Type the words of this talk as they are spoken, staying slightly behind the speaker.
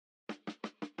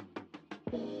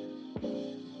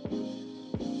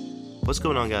What's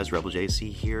going on, guys? Rebel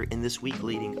JC here. In this week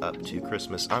leading up to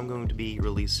Christmas, I'm going to be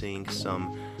releasing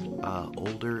some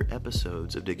older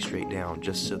episodes of Dig Straight Down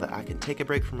just so that I can take a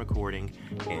break from recording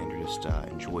and just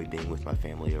enjoy being with my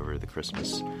family over the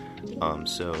Christmas.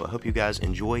 So I hope you guys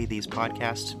enjoy these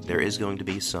podcasts. There is going to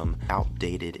be some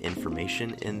outdated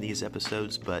information in these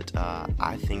episodes, but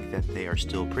I think that they are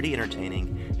still pretty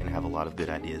entertaining and have a lot of good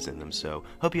ideas in them. So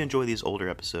hope you enjoy these older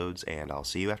episodes, and I'll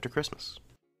see you after Christmas.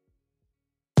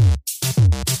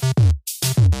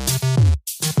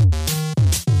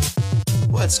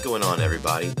 What's going on,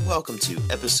 everybody? Welcome to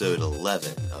episode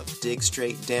 11 of Dig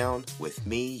Straight Down with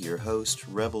me, your host,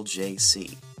 Rebel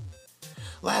JC.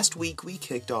 Last week, we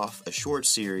kicked off a short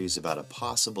series about a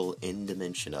possible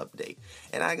in-dimension update,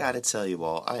 and I gotta tell you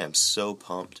all, I am so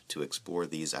pumped to explore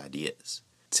these ideas.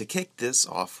 To kick this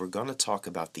off, we're gonna talk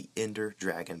about the Ender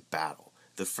Dragon battle,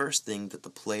 the first thing that the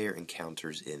player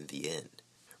encounters in the end.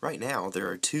 Right now, there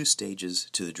are two stages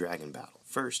to the dragon battle.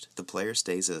 First, the player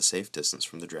stays at a safe distance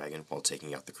from the dragon while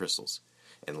taking out the crystals.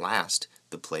 And last,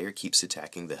 the player keeps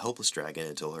attacking the helpless dragon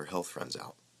until her health runs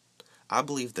out. I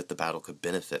believe that the battle could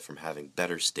benefit from having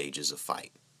better stages of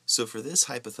fight. So for this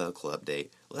hypothetical update,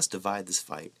 let's divide this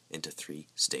fight into 3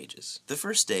 stages. The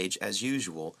first stage, as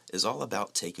usual, is all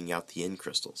about taking out the end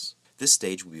crystals. This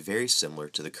stage will be very similar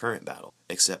to the current battle,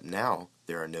 except now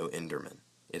there are no Endermen.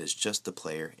 It is just the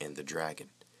player and the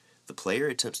dragon. The player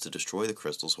attempts to destroy the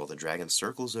crystals while the dragon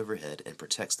circles overhead and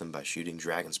protects them by shooting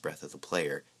dragon's breath at the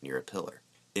player near a pillar.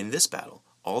 In this battle,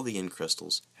 all the end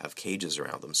crystals have cages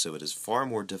around them, so it is far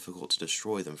more difficult to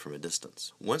destroy them from a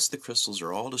distance. Once the crystals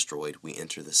are all destroyed, we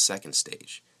enter the second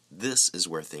stage. This is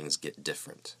where things get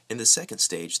different. In the second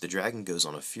stage, the dragon goes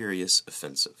on a furious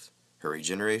offensive. Her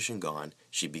regeneration gone,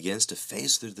 she begins to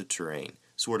phase through the terrain,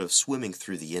 sort of swimming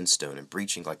through the end stone and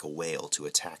breaching like a whale to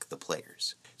attack the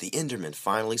players. The Endermen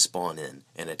finally spawn in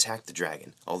and attack the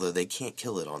dragon, although they can't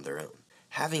kill it on their own.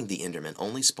 Having the Endermen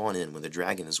only spawn in when the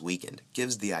dragon is weakened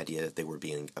gives the idea that they were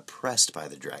being oppressed by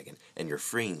the dragon and you're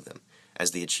freeing them, as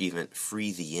the achievement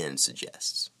Free the End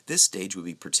suggests. This stage would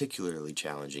be particularly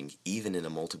challenging even in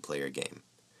a multiplayer game.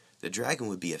 The dragon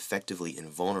would be effectively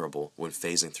invulnerable when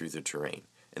phasing through the terrain,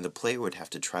 and the player would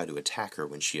have to try to attack her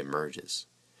when she emerges.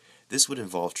 This would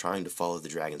involve trying to follow the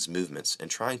dragon's movements and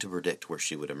trying to predict where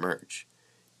she would emerge.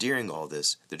 During all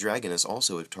this, the dragon is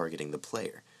also targeting the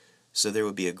player, so there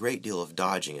would be a great deal of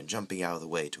dodging and jumping out of the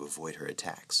way to avoid her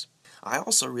attacks. I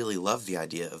also really love the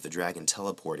idea of the dragon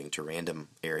teleporting to random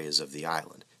areas of the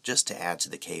island, just to add to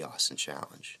the chaos and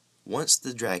challenge. Once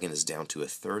the dragon is down to a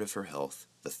third of her health,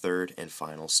 the third and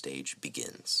final stage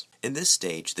begins. In this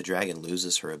stage, the dragon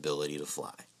loses her ability to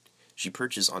fly. She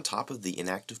perches on top of the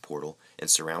inactive portal and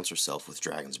surrounds herself with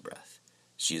dragon's breath.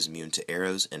 She is immune to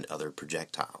arrows and other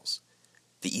projectiles.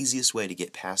 The easiest way to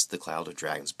get past the cloud of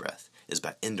dragon's breath is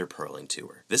by ender pearling to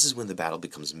her. This is when the battle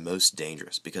becomes most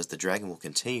dangerous because the dragon will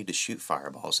continue to shoot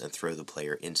fireballs and throw the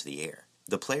player into the air.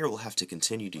 The player will have to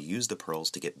continue to use the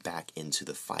pearls to get back into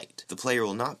the fight. The player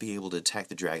will not be able to attack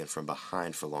the dragon from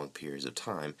behind for long periods of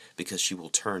time because she will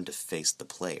turn to face the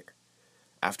player.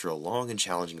 After a long and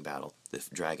challenging battle, the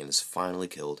dragon is finally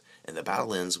killed, and the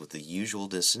battle ends with the usual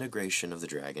disintegration of the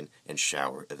dragon and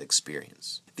shower of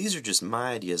experience. These are just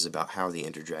my ideas about how the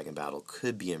Ender Dragon battle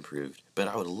could be improved, but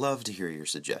I would love to hear your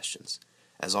suggestions.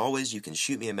 As always, you can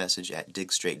shoot me a message at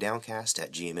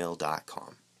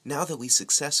digstraightdowncast@gmail.com. Now that we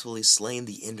successfully slain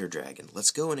the Ender Dragon,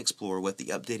 let's go and explore what the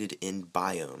updated end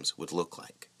biomes would look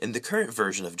like. In the current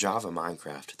version of Java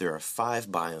Minecraft, there are 5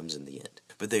 biomes in the end,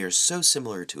 but they are so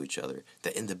similar to each other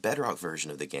that in the Bedrock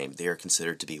version of the game, they are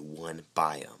considered to be one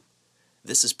biome.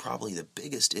 This is probably the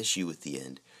biggest issue with the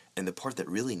end, and the part that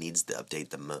really needs the update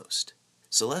the most.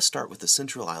 So let's start with the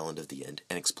central island of the end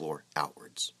and explore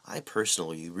outwards. I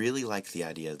personally really like the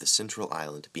idea of the central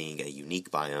island being a unique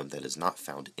biome that is not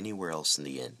found anywhere else in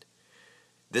the end.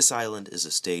 This island is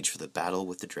a stage for the battle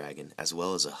with the dragon as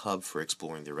well as a hub for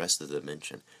exploring the rest of the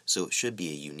dimension, so it should be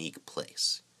a unique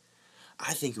place.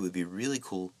 I think it would be really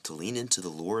cool to lean into the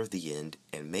lore of the end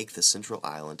and make the central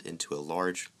island into a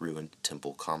large ruined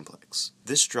temple complex.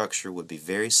 This structure would be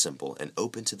very simple and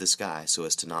open to the sky so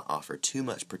as to not offer too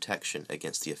much protection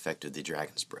against the effect of the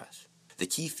dragon's breath. The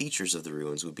key features of the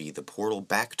ruins would be the portal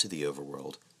back to the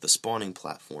overworld, the spawning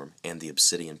platform, and the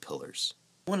obsidian pillars.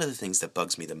 One of the things that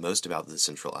bugs me the most about the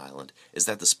central island is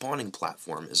that the spawning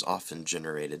platform is often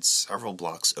generated several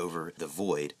blocks over the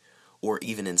void or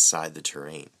even inside the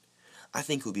terrain. I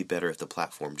think it would be better if the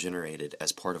platform generated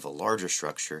as part of a larger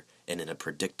structure and in a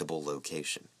predictable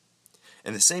location.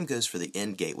 And the same goes for the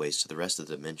end gateways to the rest of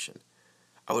the dimension.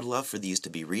 I would love for these to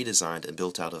be redesigned and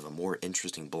built out of a more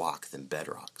interesting block than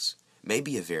bedrocks. may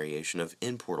be a variation of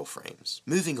in-portal frames.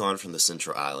 Moving on from the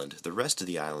central island, the rest of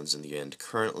the islands in the end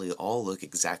currently all look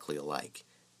exactly alike,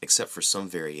 except for some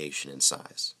variation in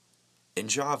size. In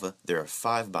Java, there are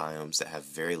 5 biomes that have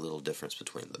very little difference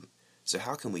between them. So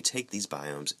how can we take these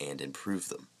biomes and improve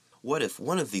them? What if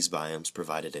one of these biomes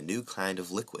provided a new kind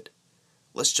of liquid?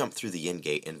 Let's jump through the end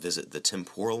gate and visit the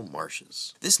temporal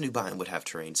marshes. This new biome would have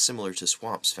terrain similar to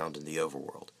swamps found in the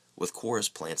overworld, with chorus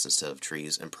plants instead of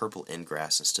trees and purple end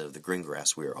grass instead of the green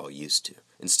grass we are all used to.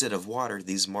 Instead of water,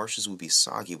 these marshes would be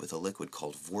soggy with a liquid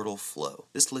called Vortal Flow.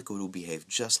 This liquid will behave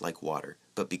just like water,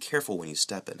 but be careful when you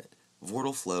step in it.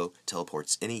 Vortal Flow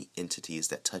teleports any entities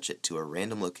that touch it to a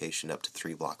random location up to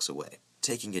 3 blocks away.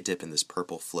 Taking a dip in this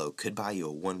purple flow could buy you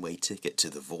a one-way ticket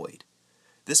to the void.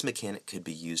 This mechanic could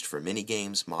be used for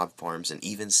minigames, mob farms, and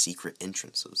even secret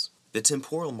entrances. The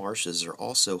temporal marshes are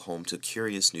also home to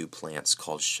curious new plants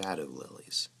called shadow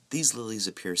lilies. These lilies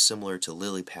appear similar to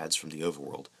lily pads from the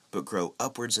overworld, but grow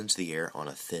upwards into the air on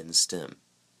a thin stem.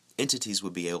 Entities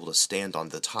would be able to stand on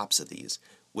the tops of these,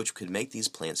 which could make these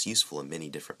plants useful in many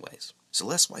different ways. So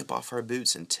let's wipe off our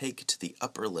boots and take it to the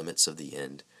upper limits of the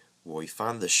end, where we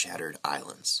find the Shattered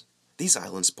Islands. These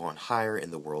islands spawn higher in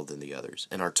the world than the others,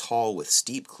 and are tall with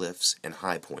steep cliffs and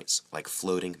high points, like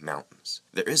floating mountains.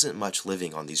 There isn't much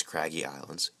living on these craggy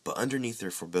islands, but underneath their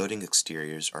foreboding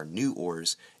exteriors are new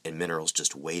ores and minerals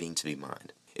just waiting to be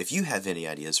mined. If you have any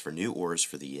ideas for new ores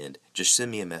for the end, just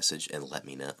send me a message and let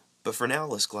me know. But for now,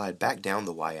 let's glide back down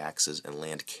the y-axis and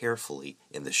land carefully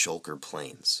in the Shulker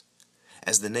Plains.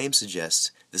 As the name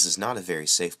suggests, this is not a very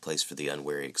safe place for the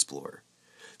unwary explorer.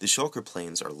 The Shulker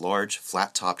Plains are large,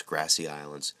 flat-topped grassy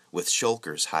islands, with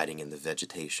shulkers hiding in the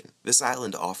vegetation. This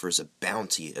island offers a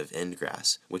bounty of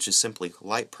endgrass, which is simply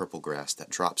light purple grass that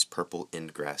drops purple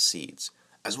endgrass seeds,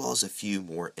 as well as a few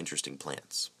more interesting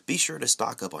plants. Be sure to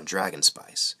stock up on dragon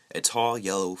spice, a tall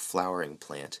yellow flowering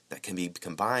plant that can be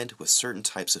combined with certain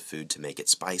types of food to make it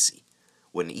spicy.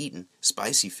 When eaten,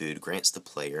 spicy food grants the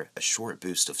player a short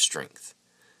boost of strength.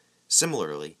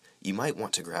 Similarly, you might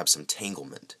want to grab some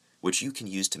Tanglement, which you can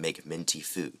use to make minty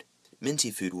food. Minty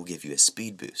food will give you a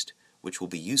speed boost, which will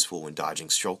be useful when dodging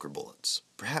shulker bullets.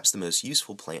 Perhaps the most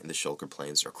useful plant in the Shulker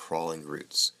Plains are crawling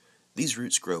roots. These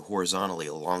roots grow horizontally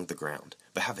along the ground,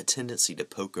 but have a tendency to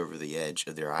poke over the edge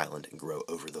of their island and grow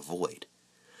over the void.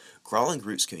 Crawling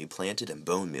roots can be planted and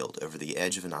bone mealed over the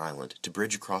edge of an island to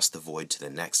bridge across the void to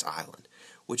the next island,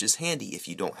 which is handy if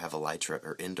you don't have elytra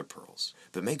or ender pearls.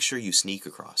 But make sure you sneak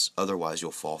across, otherwise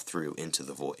you'll fall through into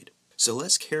the void. So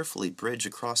let's carefully bridge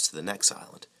across to the next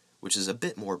island, which is a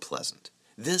bit more pleasant.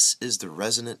 This is the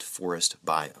Resonant Forest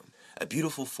biome, a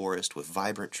beautiful forest with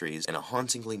vibrant trees and a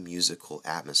hauntingly musical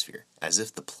atmosphere, as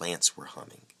if the plants were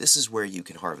humming. This is where you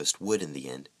can harvest wood in the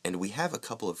end, and we have a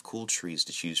couple of cool trees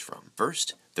to choose from.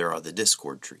 First, there are the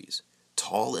Discord trees,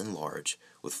 tall and large,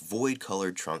 with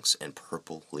void-colored trunks and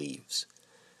purple leaves.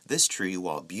 This tree,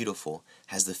 while beautiful,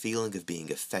 has the feeling of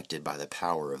being affected by the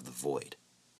power of the void.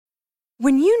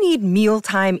 When you need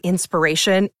mealtime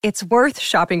inspiration, it's worth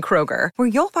shopping Kroger, where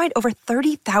you'll find over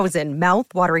 30,000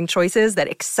 mouth-watering choices that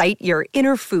excite your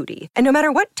inner foodie. And no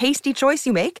matter what tasty choice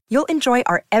you make, you'll enjoy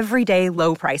our everyday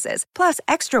low prices, plus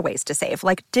extra ways to save,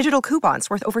 like digital coupons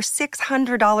worth over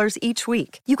 $600 each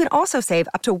week. You can also save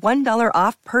up to $1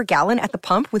 off per gallon at the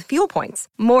pump with fuel points.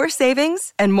 More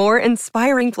savings and more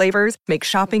inspiring flavors make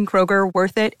shopping Kroger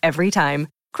worth it every time.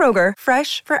 Kroger,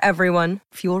 fresh for everyone.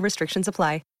 Fuel restrictions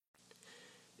apply.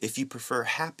 If you prefer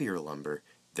happier lumber,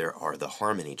 there are the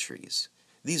Harmony trees.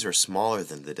 These are smaller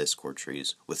than the Discord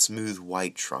trees, with smooth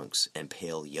white trunks and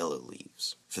pale yellow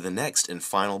leaves. For the next and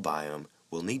final biome,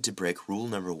 we'll need to break rule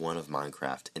number 1 of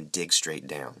Minecraft and dig straight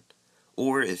down.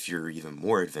 Or, if you're even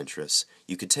more adventurous,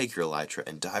 you could take your elytra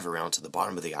and dive around to the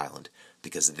bottom of the island,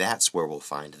 because that's where we'll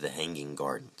find the Hanging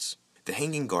Gardens. The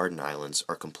Hanging Garden Islands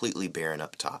are completely barren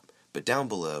up top, but down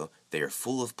below, they are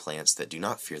full of plants that do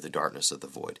not fear the darkness of the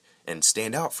void, and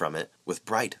stand out from it with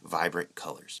bright, vibrant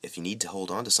colors. If you need to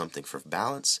hold on to something for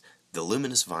balance, the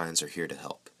luminous vines are here to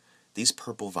help. These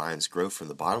purple vines grow from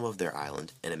the bottom of their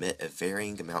island and emit a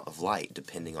varying amount of light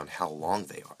depending on how long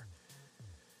they are.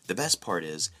 The best part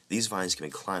is, these vines can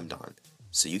be climbed on,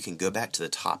 so you can go back to the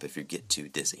top if you get too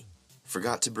dizzy.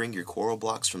 Forgot to bring your coral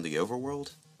blocks from the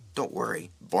overworld? Don't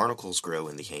worry, barnacles grow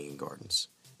in the Hanging Gardens.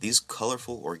 These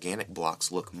colorful organic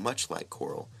blocks look much like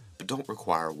coral, but don't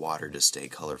require water to stay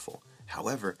colorful.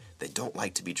 However, they don't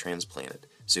like to be transplanted,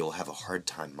 so you'll have a hard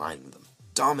time mining them.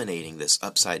 Dominating this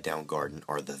upside-down garden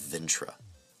are the Ventra,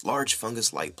 large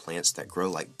fungus-like plants that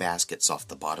grow like baskets off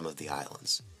the bottom of the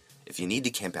islands. If you need to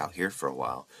camp out here for a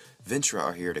while, Ventra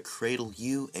are here to cradle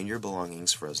you and your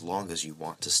belongings for as long as you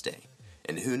want to stay.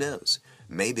 And who knows,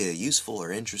 Maybe a useful or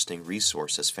interesting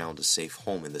resource has found a safe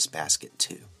home in this basket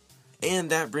too. And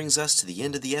that brings us to the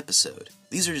end of the episode.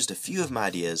 These are just a few of my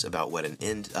ideas about what an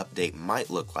end update might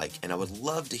look like, and I would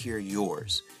love to hear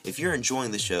yours. If you're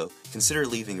enjoying the show, consider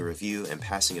leaving a review and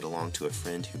passing it along to a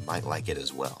friend who might like it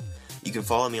as well. You can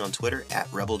follow me on Twitter at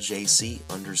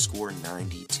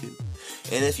RebelJC_92.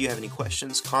 And if you have any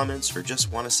questions, comments, or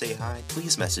just want to say hi,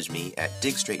 please message me at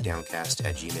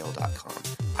digstraightdowncast@gmail.com.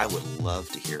 I would love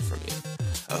to hear from you.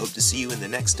 I hope to see you in the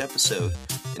next episode.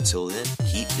 Until then,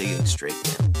 keep digging straight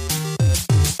down.